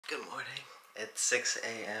Good morning. It's 6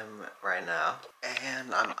 a.m. right now,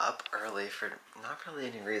 and I'm up early for not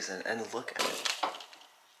really any reason, and look at it.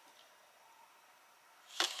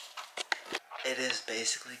 It is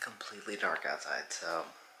basically completely dark outside, so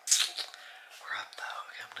we're up though.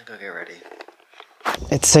 Okay, I'm gonna go get ready.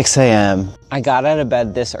 It's 6 a.m. I got out of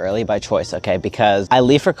bed this early by choice, okay? Because I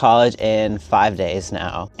leave for college in 5 days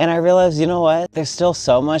now. And I realized, you know what? There's still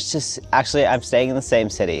so much to see. Actually, I'm staying in the same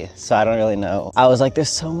city, so I don't really know. I was like, there's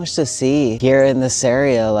so much to see here in this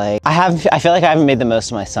area. Like, I feel like I haven't made the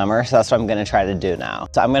most of my summer, so that's what I'm gonna try to do now.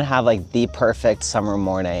 So I'm gonna have like the perfect summer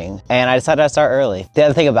morning. And I decided to start early. The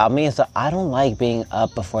other thing about me is that I don't like being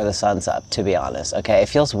up before the sun's up, to be honest, okay? It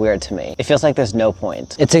feels weird to me. It feels like there's no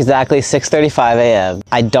point. It's exactly 6:35 a.m.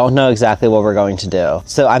 I don't know exactly what we're going to do.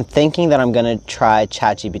 So I'm thinking that I'm gonna try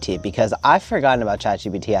ChatGPT because I've forgotten about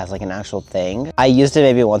ChatGPT as like an actual thing. I used it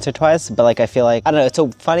maybe once or twice, but like I feel like, I don't know, it's a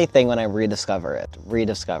funny thing when I rediscover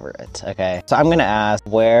it, okay? So I'm gonna ask,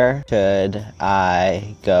 where should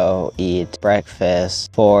I go eat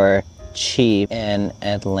breakfast for cheap in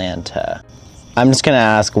Atlanta? I'm just gonna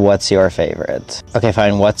ask, what's your favorite? Okay,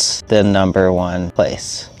 fine, what's the #1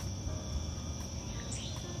 place?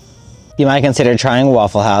 You might consider trying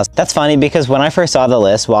Waffle House. That's funny because when I first saw the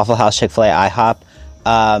list, Waffle House, Chick-fil-A, IHOP,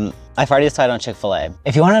 I've already decided on Chick-fil-A.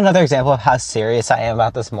 If you want another example of how serious I am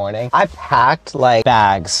about this morning, I packed like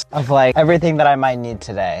bags of like everything that I might need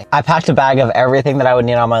today. I packed a bag of everything that I would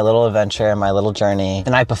need on my little adventure and my little journey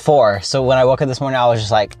the night before. So when I woke up this morning, I was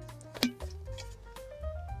just like,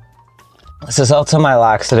 this is also my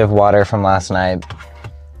laxative water from last night.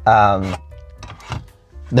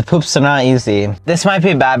 The poops are not easy. This might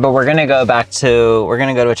be bad, but we're gonna go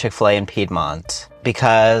to a Chick-fil-A in Piedmont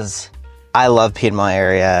because I love Piedmont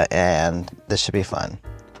area and this should be fun.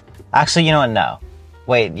 Actually, you know what? No.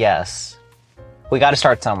 Wait, yes. We gotta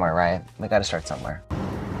start somewhere, right? We gotta start somewhere.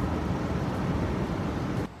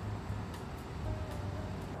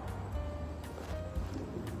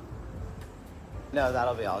 No,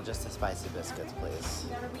 that'll be all. Just the spicy biscuits, please.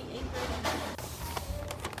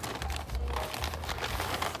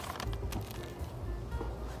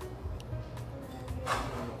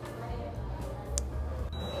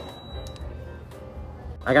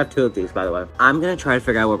 I got 2 of these, by the way. I'm gonna try to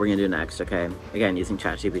figure out what we're gonna do next, okay? Again, using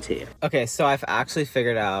ChatGPT. Okay, so I've actually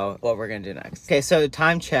figured out what we're gonna do next. Okay, so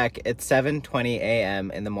time check, it's 7:20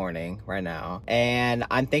 a.m. in the morning right now. And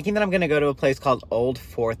I'm thinking that I'm gonna go to a place called Old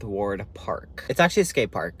Fourth Ward Park. It's actually a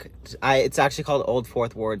skate park. It's actually called Old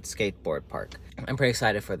Fourth Ward Skateboard Park. I'm pretty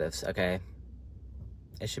excited for this, okay?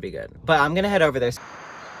 It should be good. But I'm gonna head over there.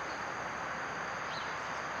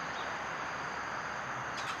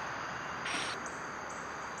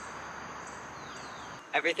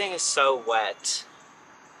 Everything is so wet,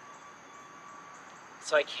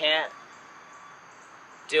 so I can't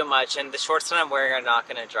do much, and the shorts that I'm wearing are not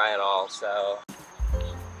gonna dry at all, so.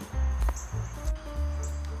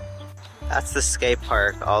 That's the skate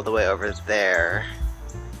park all the way over there,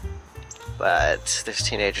 but there's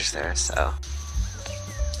teenagers there, so.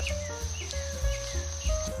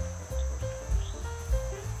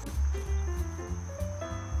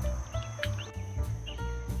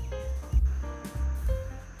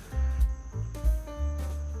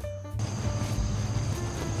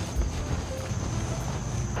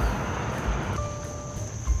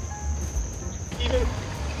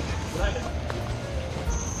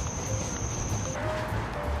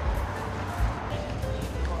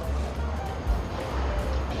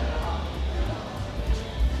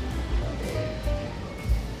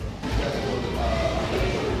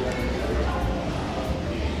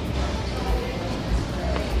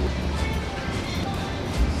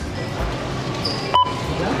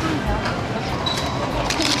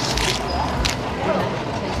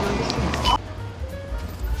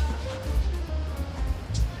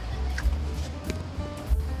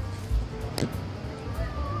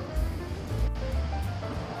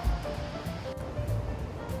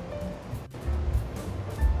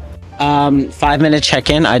 Five-minute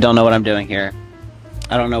check-in. I don't know what I'm doing here.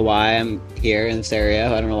 I don't know why I'm here in this area.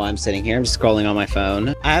 I don't know why I'm sitting here. I'm just scrolling on my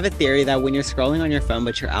phone. I have a theory that when you're scrolling on your phone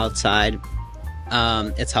but you're outside,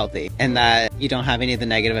 it's healthy, and that you don't have any of the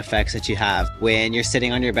negative effects that you have when you're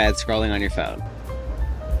sitting on your bed scrolling on your phone.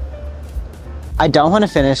 I don't want to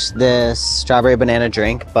finish this strawberry banana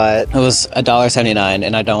drink, but it was $1.79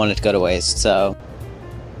 and I don't want it to go to waste, so.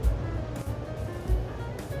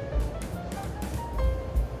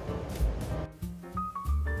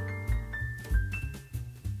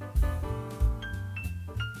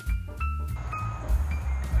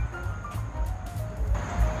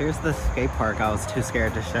 Here's the skate park I was too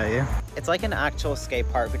scared to show you. It's like an actual skate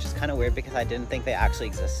park, which is kind of weird because I didn't think they actually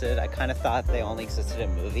existed. I kind of thought they only existed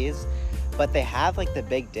in movies, but they have like the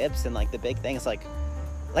big dips and like the big things. It's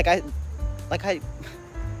kind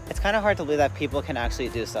of hard to believe that people can actually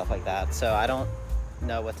do stuff like that. So I don't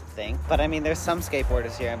know what to think. But I mean, there's some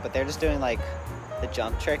skateboarders here, but they're just doing like the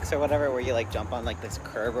jump tricks or whatever, where you like jump on like this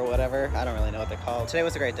curb or whatever. I don't really know what they're called. Today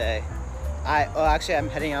was a great day. Actually, I'm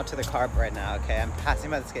heading out to the car right now, okay? I'm passing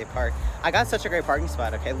by the skate park. I got such a great parking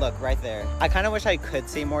spot, okay? Look, right there. I kind of wish I could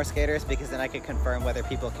see more skaters because then I could confirm whether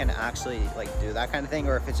people can actually, like, do that kind of thing,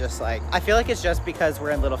 or if it's just, like... I feel like it's just because we're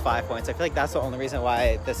in Little 5 Points. I feel like that's the only reason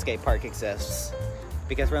why the skate park exists.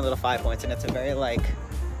 Because we're in Little 5 Points, and it's a very, like,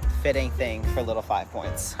 fitting thing for Little 5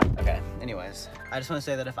 Points. Okay, anyways. I just want to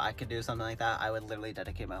say that if I could do something like that, I would literally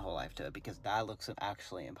dedicate my whole life to it because that looks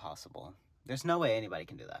actually impossible. There's no way anybody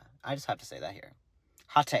can do that. I just have to say that here.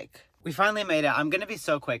 Hot take. We finally made it. I'm going to be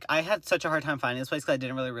so quick. I had such a hard time finding this place because I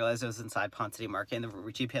didn't really realize it was inside Ponce City Market and the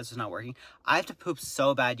GPS was not working. I have to poop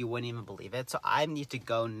so bad you wouldn't even believe it. So I need to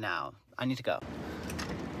go now. I need to go.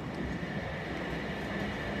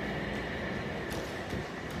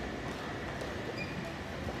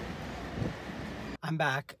 I'm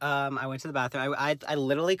back. I went to the bathroom. I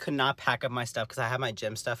literally could not pack up my stuff because I have my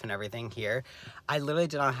gym stuff and everything here. I literally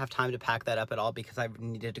did not have time to pack that up at all because I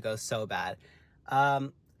needed to go so bad.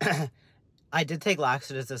 I did take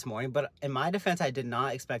laxatives this morning, but in my defense, I did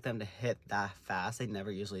not expect them to hit that fast. They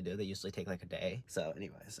never usually do. They usually take like a day. So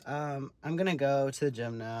anyways, I'm gonna go to the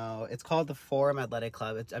gym now. It's called the Forum Athletic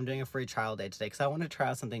Club. I'm doing a free trial day today because I want to try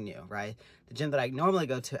out something new, right? The gym that I normally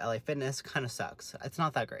go to, LA Fitness, kind of sucks. It's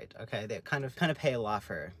not that great, okay? They kind of pay a lot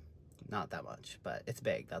for not that much, but it's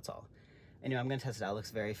big, that's all. Anyway, I'm gonna test it out. It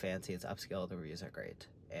looks very fancy. It's upscale. The reviews are great.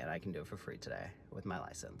 And I can do it for free today with my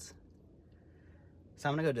license. So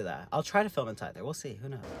I'm gonna go do that. I'll try to film inside there. We'll see. Who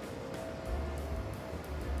knows?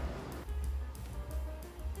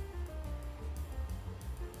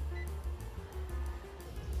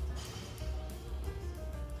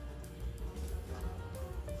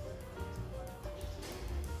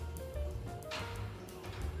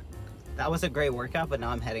 That was a great workout, but now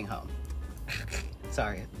I'm heading home.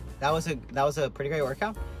 Sorry. That was a pretty great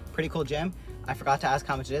workout. Pretty cool gym. I forgot to ask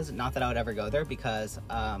how much it is. Not that I would ever go there because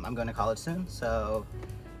I'm going to college soon. So,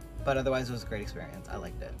 but otherwise it was a great experience. I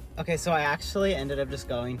liked it. Okay, so I actually ended up just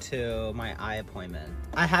going to my eye appointment.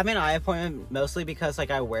 I have an eye appointment mostly because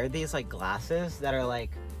like I wear these like glasses that are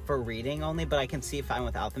like for reading only, but I can see fine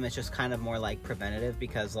without them. It's just kind of more like preventative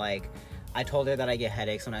because like I told her that I get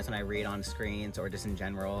headaches sometimes when I read on screens or just in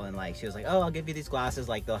general, and like she was like, oh, I'll give you these glasses,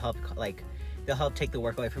 like they'll help take the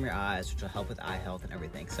work away from your eyes, which will help with eye health and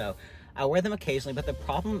everything. So I wear them occasionally, but the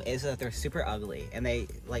problem is that they're super ugly, and they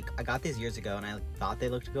like I got these years ago and I thought they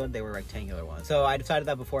looked good. They were rectangular ones. So I decided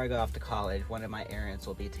that before I go off to college, one of my errands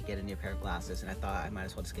will be to get a new pair of glasses, and I thought I might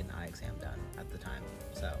as well just get an eye exam done at the time.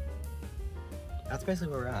 So that's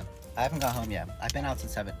basically where we're at. I haven't got home yet. I've been out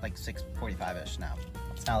since 6:45ish now.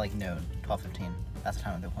 It's now like noon, 12:15. That's the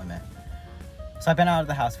time of the appointment. So I've been out of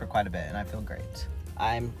the house for quite a bit and I feel great.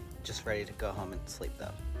 I'm just ready to go home and sleep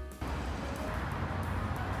though.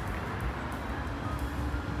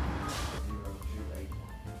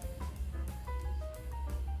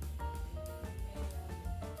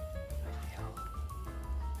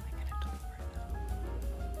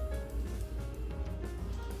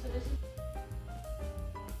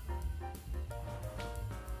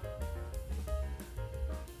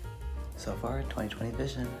 So far, 2020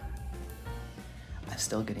 vision. I'm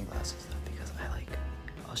still getting glasses though because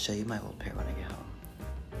I'll show you my old pair when I get home.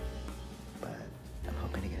 But I'm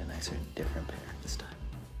hoping to get a nicer, different pair this time.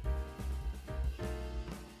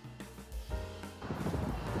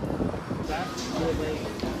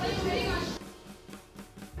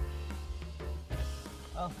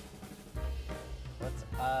 Oh, what's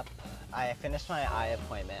up? I finished my eye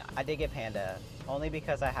appointment. I did get Panda, only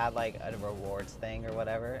because I had like a rewards thing or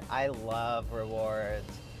whatever. I love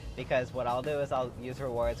rewards because what I'll do is I'll use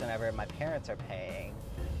rewards whenever my parents are paying.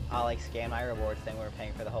 I'll like scan my rewards thing when we're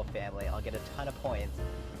paying for the whole family. I'll get a ton of points,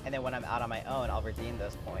 and then when I'm out on my own, I'll redeem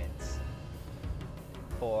those points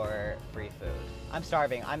for free food. I'm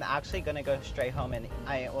starving. I'm actually gonna go straight home and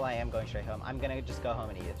I am going straight home. I'm gonna just go home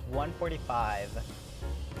and eat. It's 1:45.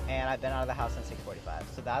 And I've been out of the house since 6:45,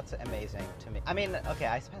 so that's amazing to me. I mean, okay,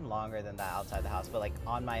 I spend longer than that outside the house, but like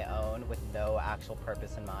on my own with no actual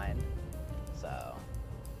purpose in mind. So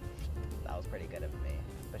that was pretty good of me,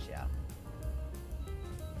 but yeah.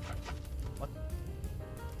 What?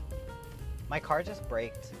 My car just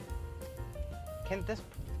braked.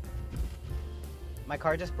 My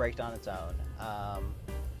car just braked on its own.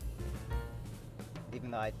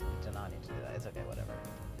 Even though I did not need to do that, it's okay, whatever.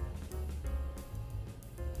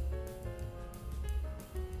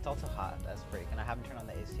 It's also hot as freak, and I haven't turned on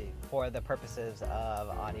the AC for the purposes of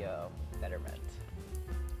audio betterment.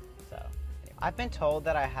 So, anyway. I've been told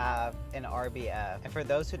that I have an RBF, and for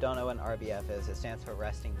those who don't know what an RBF is, it stands for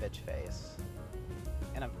resting bitch face.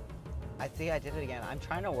 And I think I did it again. I'm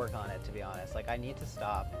trying to work on it, to be honest. Like, I need to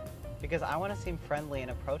stop because I want to seem friendly and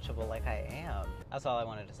approachable like I am. That's all I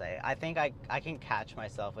wanted to say. I think I can catch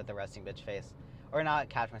myself with the resting bitch face. Or not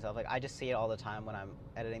catch myself, like I just see it all the time when I'm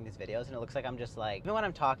editing these videos, and it looks like I'm just like, even when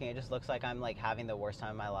I'm talking, it just looks like I'm like having the worst time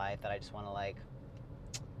of my life, that I just want to like,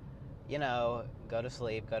 you know, go to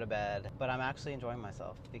sleep, go to bed. But I'm actually enjoying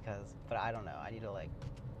myself but I don't know, I need to like,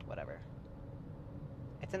 whatever.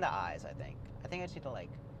 It's in the eyes, I think. I just need to like,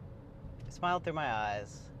 smile through my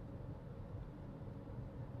eyes.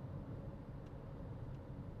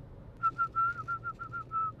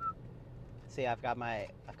 See, I've got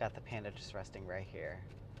the panda just resting right here.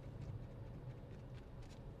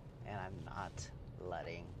 And I'm not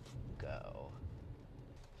letting go.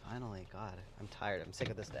 Finally, God, I'm tired. I'm sick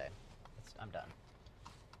of this day. I'm done.